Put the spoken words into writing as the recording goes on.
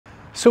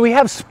So we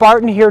have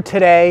Spartan here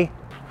today.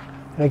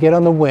 And I get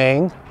on the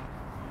wing.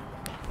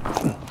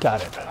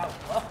 Got it.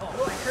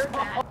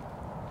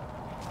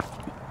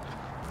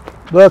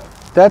 Look,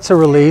 that's a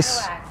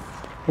release.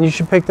 And you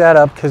should pick that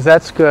up because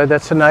that's good.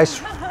 That's a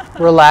nice,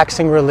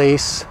 relaxing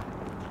release.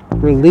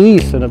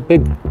 Release and a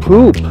big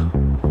poop.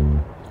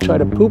 Tried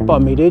to poop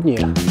on me, didn't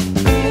you?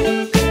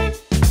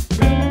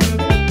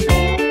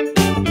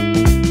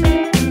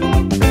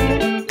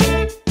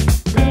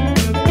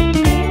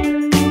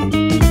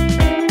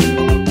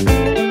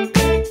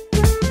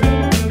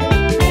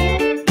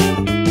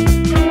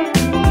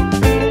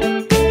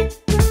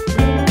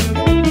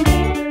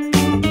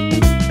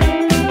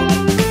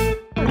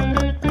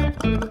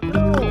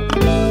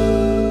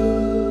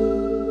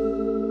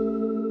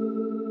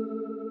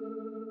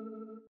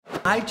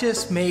 I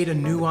just made a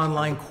new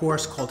online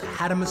course called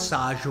How to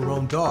Massage Your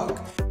Own Dog.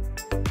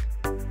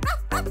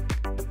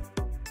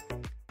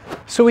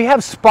 So we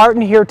have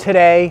Spartan here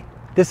today.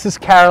 This is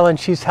Carolyn,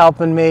 she's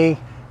helping me.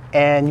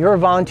 And you're a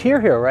volunteer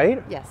here,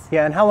 right? Yes.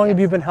 Yeah, and how long have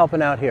you been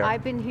helping out here?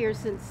 I've been here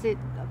since it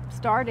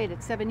started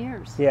at 7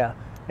 years. Yeah,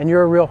 and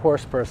you're a real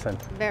horse person.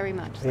 Very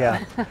much so.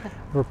 Yeah,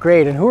 well,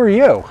 great. And who are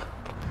you?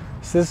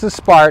 So this is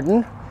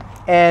Spartan.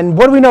 And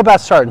what do we know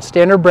about Spartan?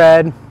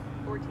 Standardbred.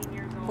 14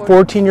 years old.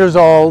 14 years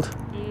old.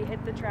 He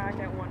hit the track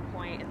at one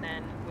point and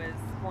then was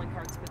pulling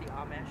carts for the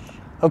Amish.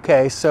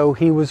 Okay, so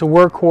he was a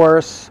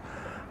workhorse.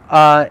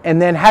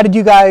 And then how did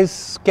you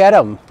guys get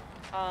him?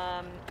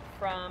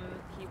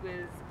 He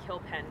was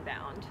Killpen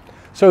bound.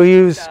 So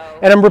he was,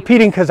 and I'm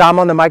repeating because I'm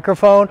on the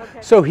microphone.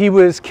 Okay. So he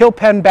was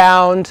Killpen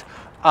bound.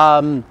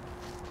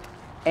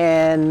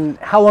 And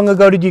how long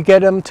ago did you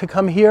get him to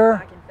come here?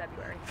 Back in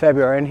February.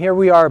 February. And here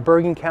we are at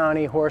Bergen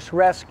Country Horse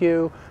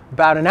Rescue,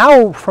 about an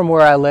hour from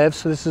where I live.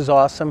 So this is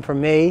awesome for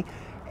me.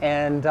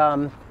 And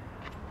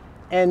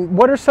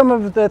what are some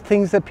of the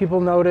things that people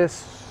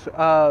notice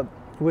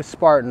with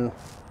Spartan?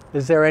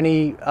 Is there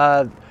any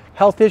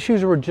health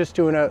issues, or we're just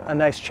doing a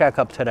nice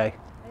checkup today?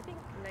 I think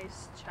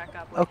nice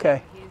checkup.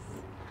 Okay.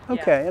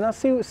 Okay, Yeah. and I'll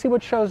see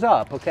what shows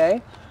up,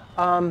 okay?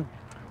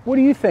 What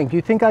do you think? Do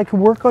you think I could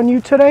work on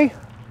you today?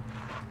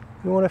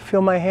 You want to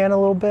feel my hand a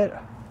little bit?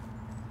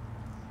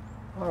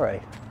 All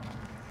right.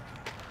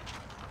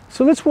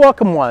 So let's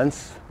walk him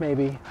once,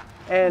 maybe,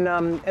 and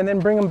then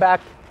bring him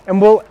back,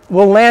 and we'll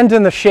land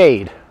in the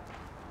shade.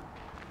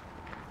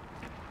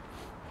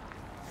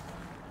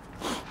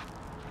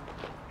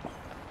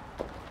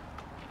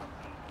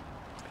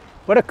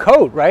 What a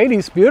coat, right?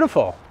 He's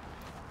beautiful.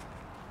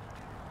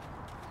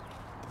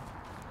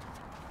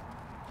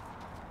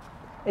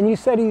 And you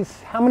said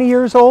he's how many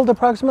years old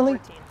approximately?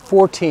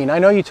 14. I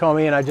know you told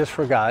me and I just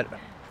forgot.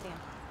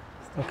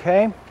 Yeah.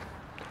 Okay.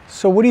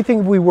 So what do you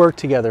think if we work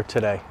together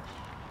today?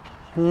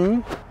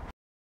 I'm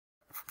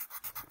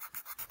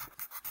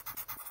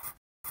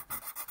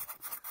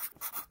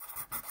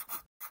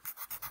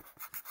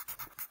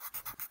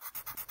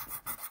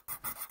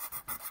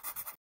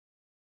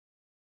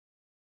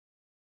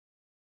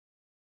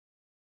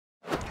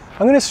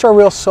going to start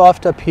real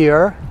soft up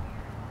here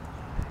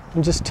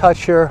and just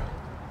touch your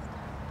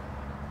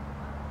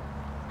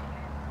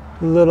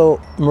little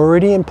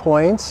meridian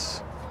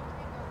points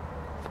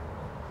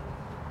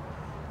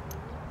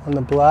on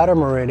the bladder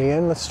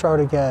meridian. Let's start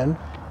again.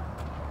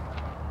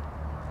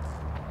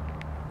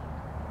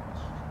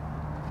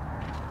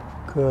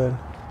 Good.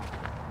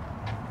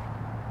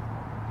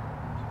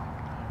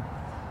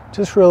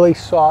 Just really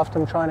soft.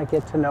 I'm trying to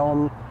get to know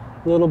him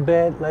a little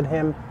bit. Let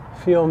him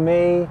feel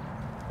me.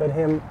 Let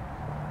him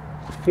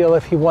feel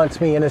if he wants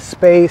me in his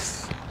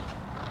space.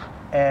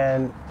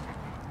 And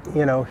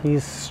you know,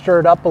 he's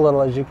stirred up a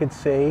little, as you can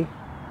see.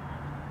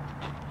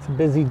 It's a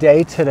busy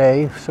day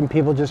today. Some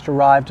people just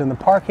arrived in the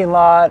parking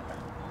lot,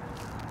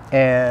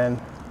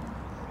 and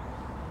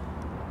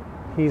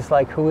he's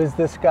like, who is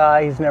this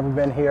guy? He's never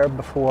been here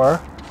before,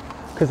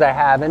 because I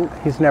haven't.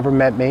 He's never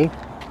met me.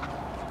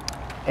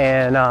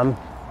 And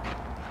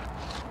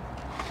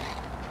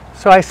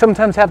so I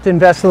sometimes have to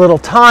invest a little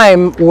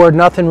time or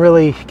nothing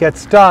really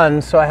gets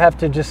done, so I have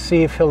to just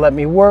see if he'll let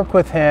me work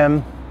with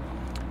him.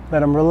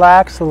 Let him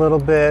relax a little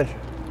bit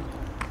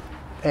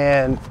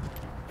and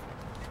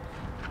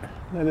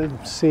let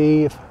him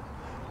see if,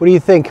 what do you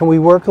think? Can we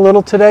work a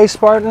little today,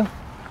 Spartan?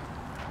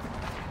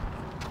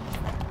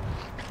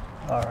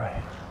 All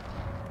right.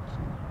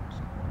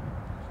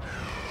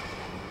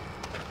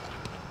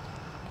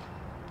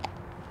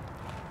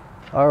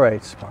 All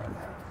right, Spartan.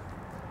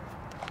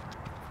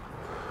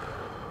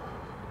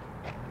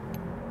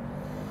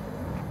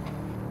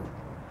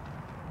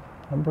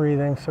 I'm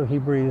breathing, so he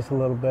breathes a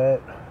little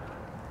bit.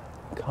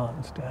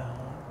 Calms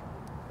down.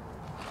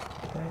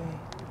 Okay.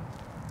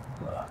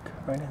 Look,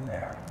 right in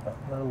there. That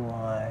little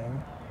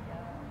line.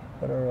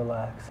 What a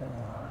relaxing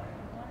line.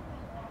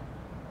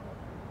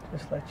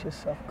 Just let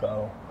yourself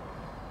go.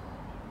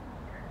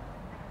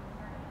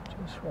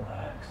 Just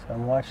relax.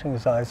 I'm watching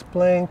his eyes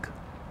blink.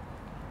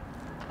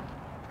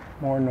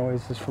 More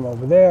noises from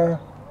over there.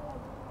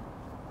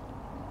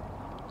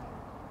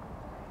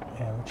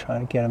 And I'm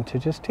trying to get him to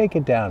just take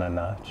it down a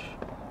notch.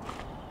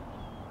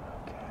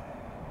 Okay.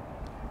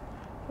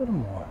 little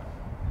more.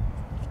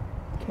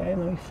 Okay,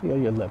 let me feel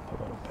your lip a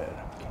little bit,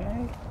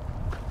 okay?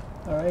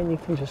 All right, and you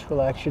can just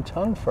relax your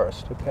tongue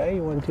first, okay?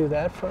 You want to do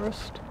that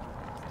first?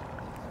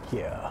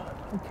 Yeah.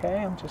 Okay,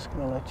 I'm just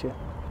going to let you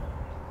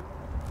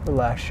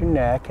relax your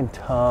neck and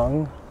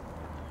tongue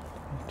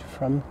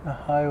from the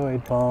highway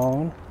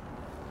bone.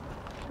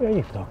 There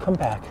you go. Come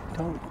back.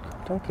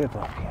 Don't give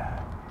up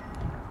yet.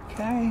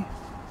 Okay?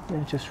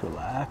 And just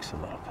relax a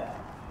little bit.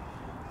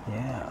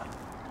 Yeah.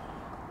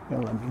 You're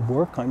gonna let me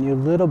work on you a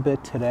little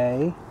bit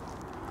today.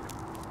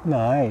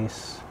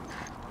 Nice.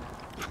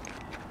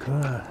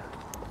 Good.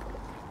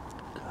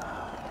 Good.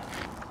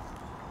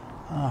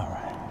 All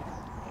right.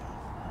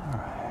 All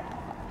right.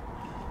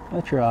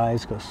 Let your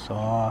eyes go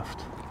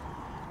soft.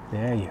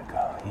 There you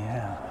go.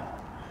 Yeah.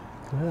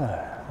 Good.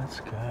 That's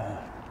good.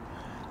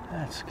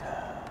 That's good.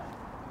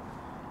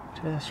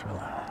 Just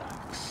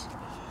relax.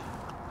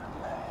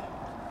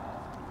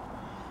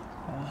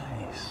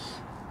 Nice.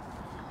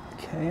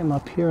 Okay, I'm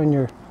up here on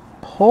your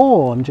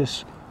pole. I'm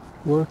just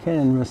working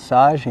and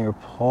massaging your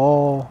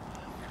pole.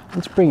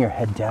 Let's bring your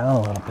head down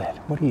a little bit.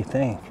 What do you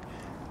think?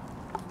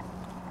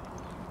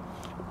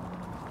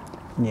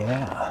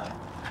 Yeah.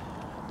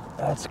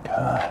 That's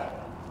good.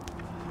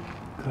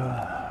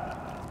 Good.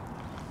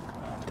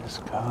 Let this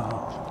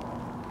go.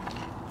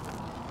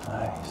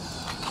 Nice.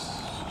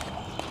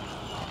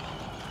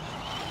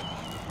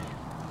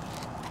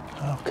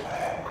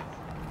 Okay.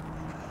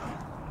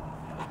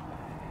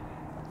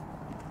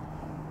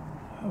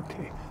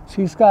 Okay. So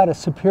he's got a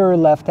superior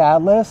left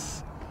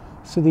atlas.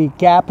 So the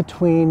gap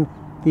between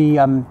the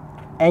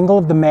angle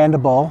of the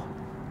mandible,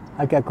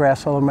 I got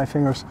grass all over my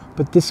fingers,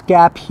 but this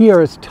gap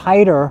here is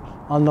tighter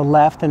on the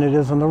left than it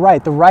is on the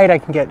right. The right I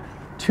can get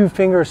 2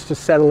 fingers to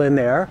settle in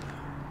there,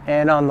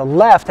 and on the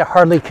left I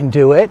hardly can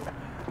do it.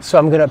 So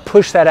I'm going to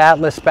push that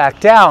atlas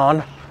back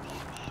down,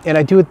 and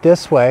I do it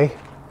this way.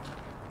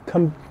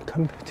 Come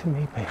to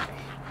me, baby.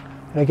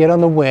 And I get on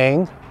the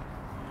wing.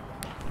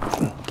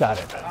 Got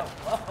it.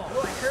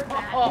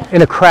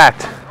 And it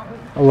cracked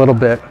a little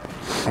bit.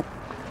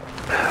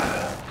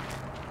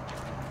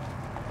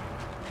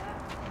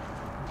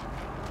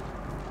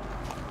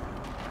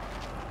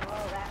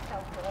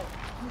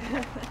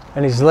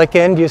 And he's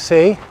licking, do you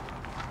see?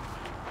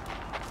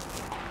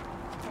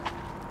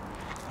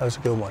 That was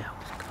a good one.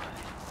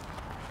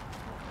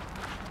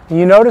 And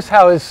you notice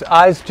how his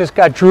eyes just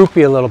got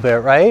droopy a little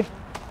bit, right?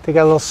 They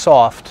got a little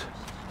soft.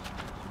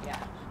 Yeah.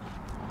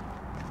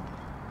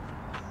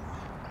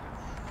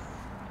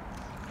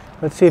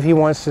 Let's see if he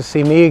wants to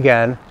see me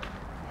again.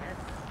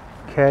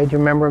 Okay, do you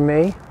remember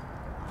me?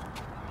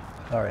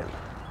 All right.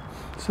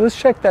 So let's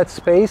check that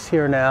space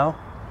here now.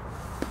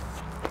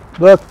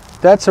 Look,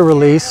 that's a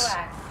release.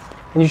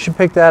 And you should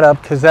pick that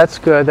up because that's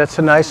good. That's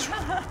a nice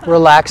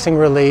relaxing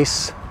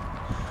release.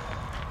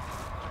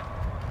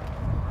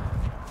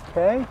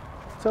 Okay,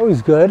 it's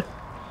always good.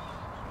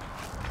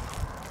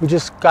 We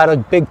just got a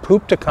big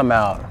poop to come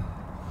out.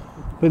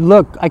 But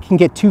look, I can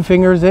get 2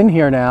 fingers in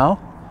here now,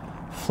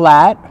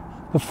 flat.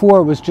 Before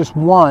it was just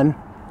 1,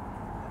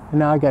 and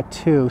now I got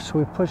 2. So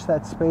we push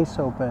that space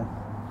open.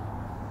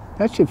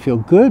 That should feel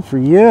good for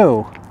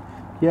you.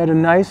 You had a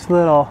nice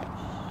little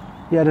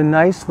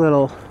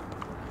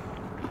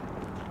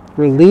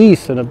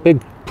release and a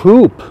big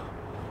poop.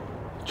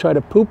 Try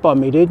to poop on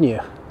me, didn't you?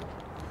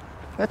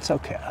 That's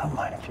okay. I don't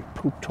mind if you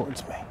poop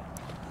towards me.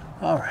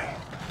 All right.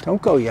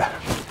 Don't go yet.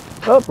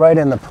 Oh, right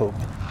in the poop.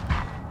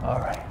 All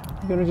right.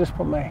 I'm going to just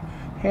put my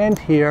hand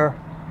here.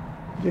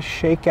 Just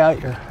shake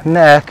out your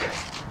neck.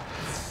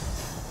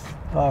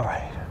 All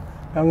right.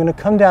 Now I'm going to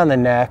come down the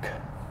neck.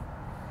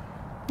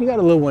 You got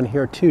a little one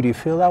here too. Do you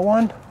feel that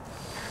one?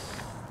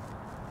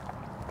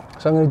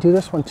 So I'm going to do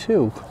this one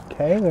too.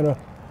 Okay. I'm going to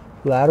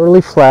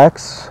laterally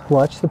flex.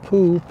 Watch the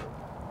poop.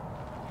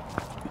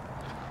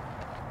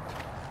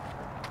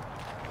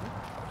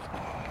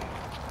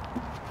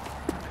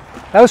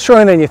 That was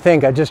stronger than you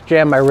think. I just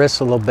jammed my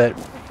wrist a little bit.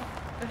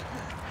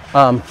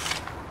 Thank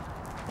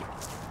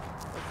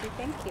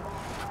you.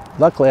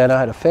 Luckily, I know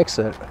how to fix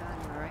it.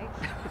 All right.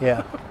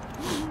 Yeah.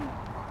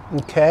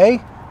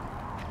 Okay.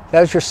 That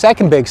was your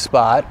second big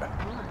spot. Come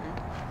on.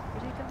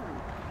 Where are you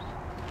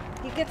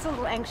going? He gets a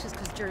little anxious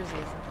because Jersey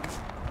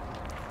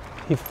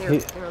is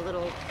they're a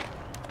little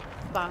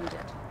bonded.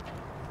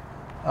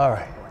 All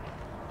right.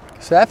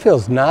 So that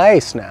feels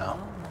nice now.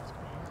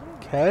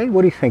 Okay.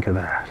 What do you think of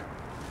that?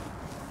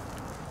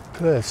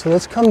 Good. So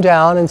let's come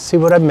down and see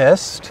what I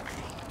missed.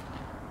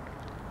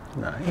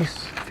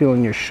 Nice.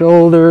 Feeling your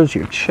shoulders,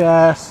 your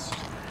chest.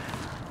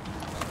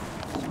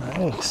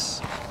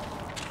 Nice.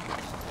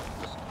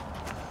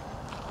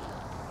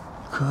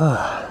 Good.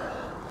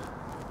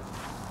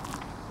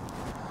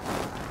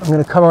 I'm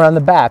going to come around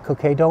the back,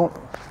 okay? Don't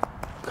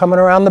coming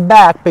around the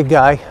back, big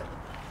guy.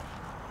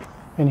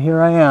 And here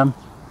I am.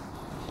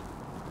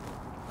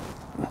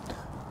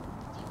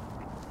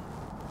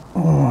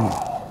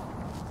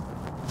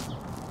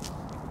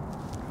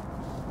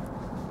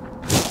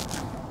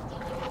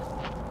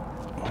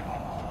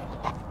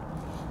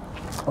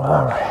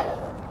 All right.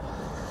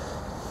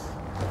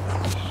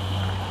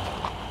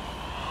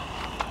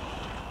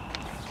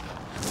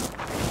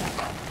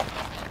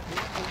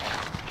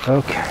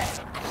 Okay.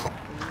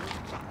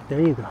 There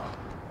you go.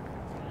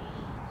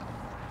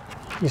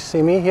 You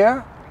see me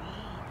here?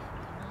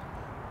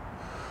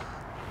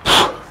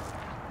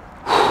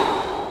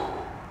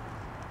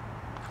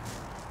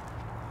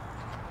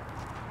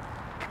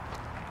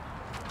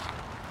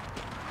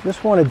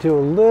 Just want to do a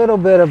little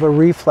bit of a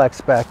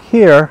reflex back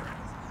here.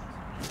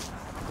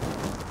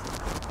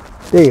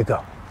 There you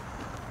go.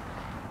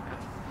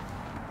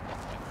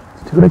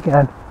 Let's do it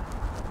again.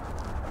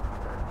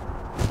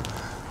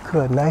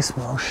 Good, nice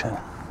motion.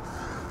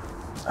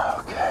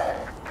 Okay.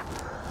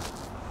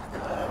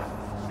 Good.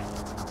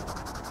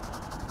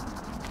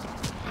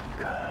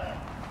 Good.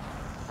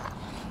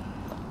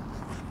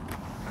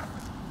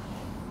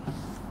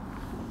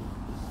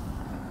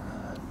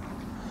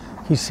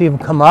 You see him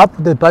come up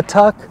with the butt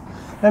tuck?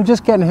 And I'm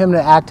just getting him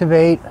to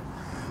activate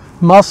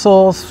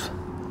muscles,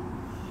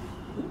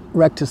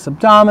 rectus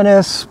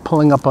abdominis,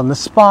 pulling up on the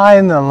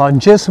spine, the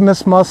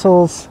longissimus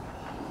muscles.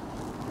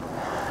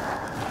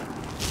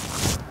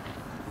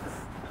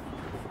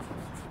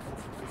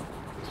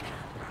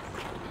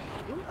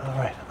 All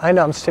right, I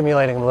know I'm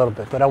stimulating a little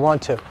bit, but I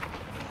want to.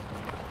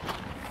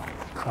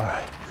 All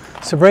right,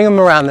 so bring him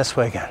around this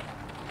way again.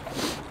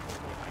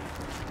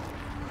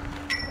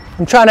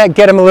 I'm trying to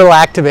get him a little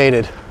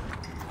activated.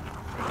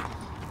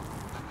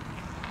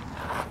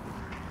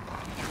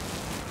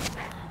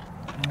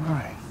 All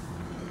right.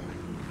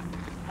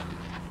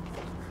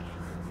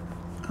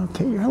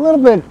 Okay, you're a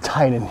little bit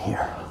tight in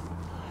here.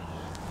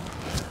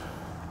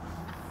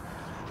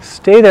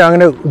 Stay there. I'm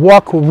going to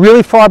walk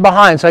really far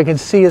behind so I can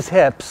see his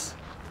hips.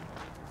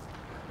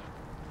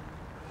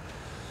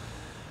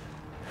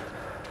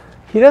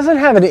 He doesn't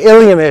have an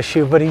ilium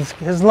issue, but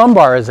his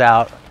lumbar is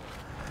out.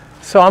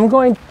 So I'm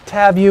going to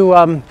have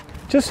you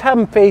just have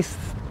him face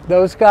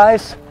those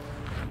guys,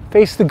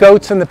 face the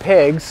goats and the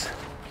pigs.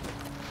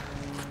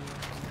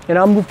 And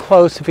I'll move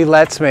close if he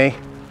lets me.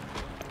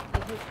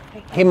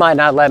 He might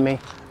not let me.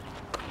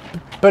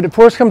 But if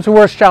worse comes to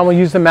worse, John, we'll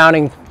use the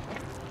mounting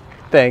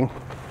thing.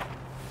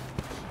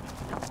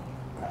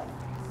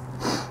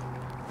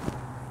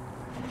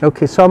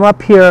 Okay, so I'm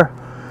up here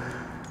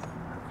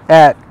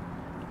at,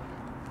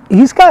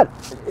 he's got,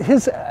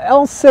 his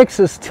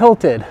L6 is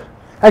tilted.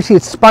 Actually,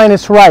 it's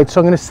spinous right, so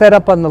I'm going to set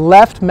up on the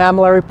left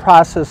mammillary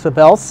process of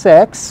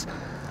L6,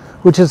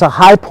 which is a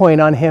high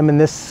point on him in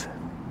this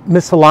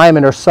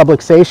misalignment or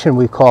subluxation,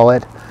 we call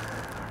it.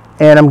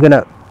 And I'm going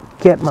to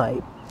get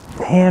my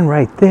hand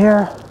right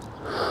there.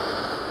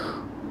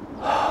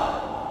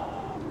 Oh,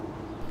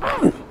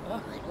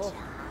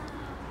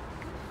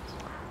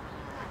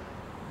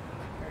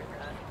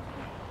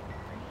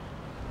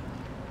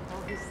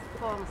 he's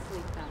falling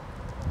asleep now.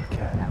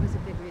 Okay. That was a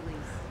big release.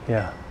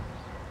 Yeah.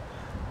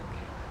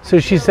 So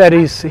she said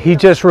he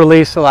just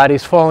released a lot.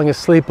 He's falling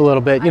asleep a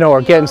little bit, you know,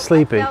 or getting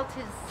sleepy. I felt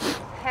his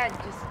head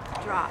just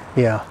drop.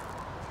 Yeah.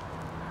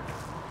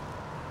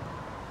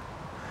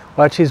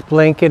 Watch, he's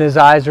blinking. His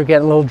eyes are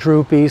getting a little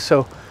droopy.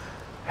 So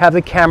have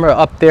the camera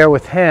up there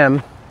with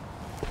him.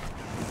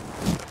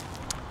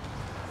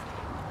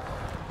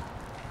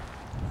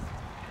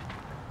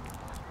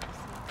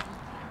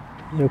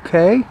 You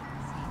okay?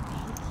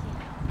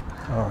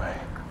 All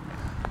right.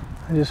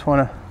 I just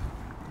want to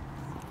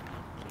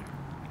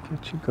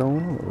get you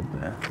going a little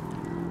bit.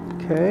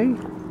 Okay?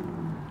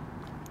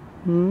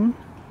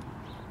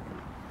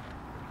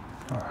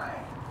 All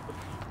right.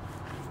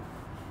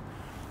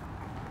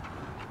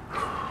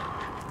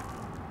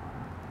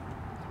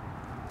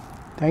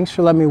 Thanks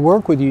for letting me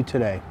work with you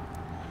today.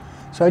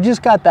 So I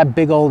just got that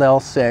big old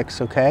L6,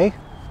 okay?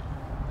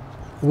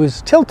 It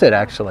was tilted,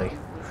 actually.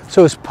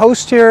 So it's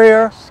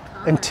posterior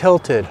and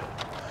tilted.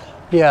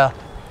 Yeah.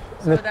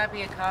 So would that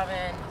be a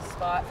common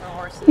spot for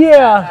horses Yeah.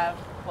 that have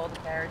pulled the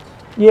carriage?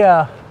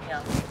 Yeah.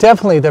 Yeah.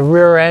 Definitely the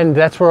rear end,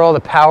 that's where all the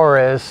power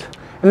is.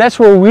 And that's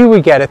where we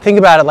would get it. Think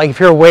about it, like if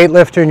you're a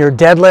weightlifter and you're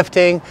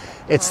deadlifting,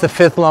 it's the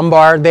fifth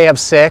lumbar, they have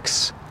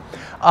 6.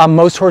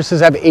 Most horses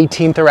have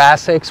 18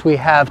 thoracics, we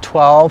have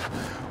 12.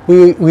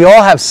 We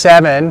all have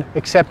 7,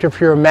 except if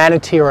you're a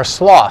manatee or a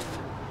sloth.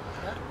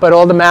 But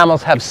all the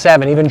mammals have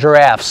 7, even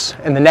giraffes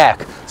in the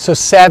neck. So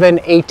 7,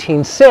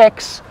 18,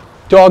 6.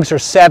 Dogs are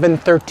 7,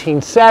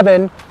 13,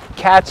 7.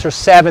 Cats are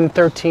 7,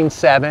 13,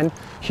 7.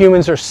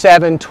 Humans are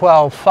 7,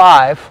 12,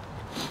 5.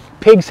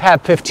 Pigs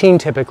have 15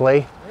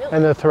 typically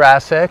in the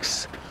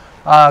thoracics.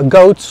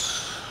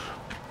 Goats,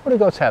 what do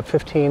goats have?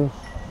 15?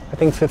 I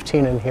think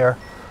 15 in here.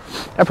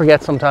 I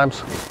forget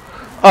sometimes.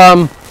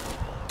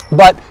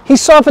 But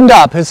he's softened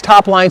up. His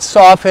top line's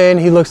softened.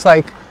 He looks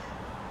like,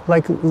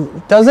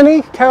 doesn't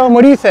he? Carolyn,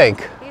 what do you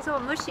think? He's all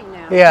mushy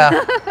now.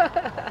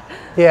 Yeah.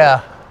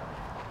 Yeah.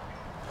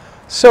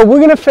 So we're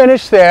going to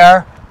finish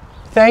there.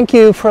 Thank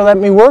you for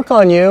letting me work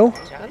on you.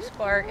 Job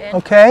Spartan.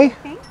 Okay?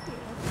 Thank you.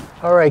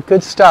 All right,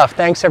 good stuff.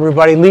 Thanks,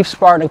 everybody. Leave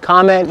Spartan a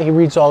comment. He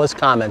reads all his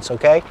comments,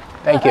 okay?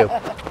 Thank you.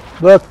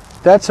 Look,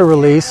 that's a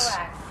release.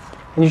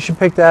 And you should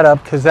pick that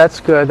up because that's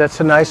good. That's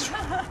a nice,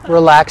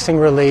 relaxing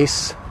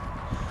release.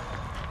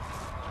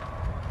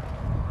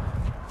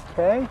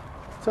 Okay?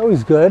 It's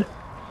always good.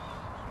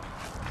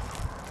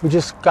 We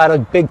just got a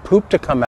big poop to come out.